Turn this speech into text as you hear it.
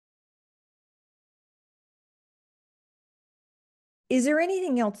Is there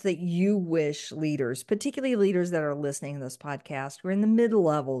anything else that you wish leaders, particularly leaders that are listening to this podcast, or in the mid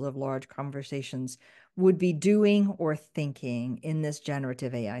levels of large conversations, would be doing or thinking in this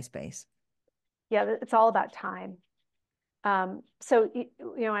generative AI space? Yeah, it's all about time. So,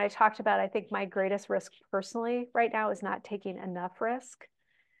 when I talked about, I think my greatest risk personally right now is not taking enough risk.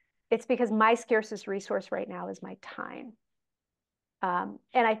 It's because my scarcest resource right now is my time. And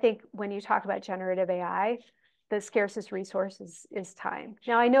I think when you talk about generative AI, the scarcest resource is time.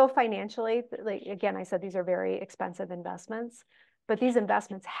 Now, I know financially, like again, I said these are very expensive investments, but these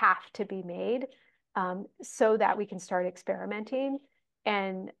investments have to be made so that we can start experimenting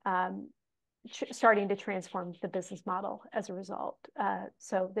and starting to transform the business model as a result.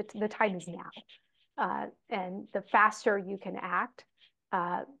 So the time is now. And the faster you can act,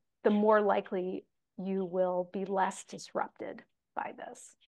 the more likely you will be less disrupted by this.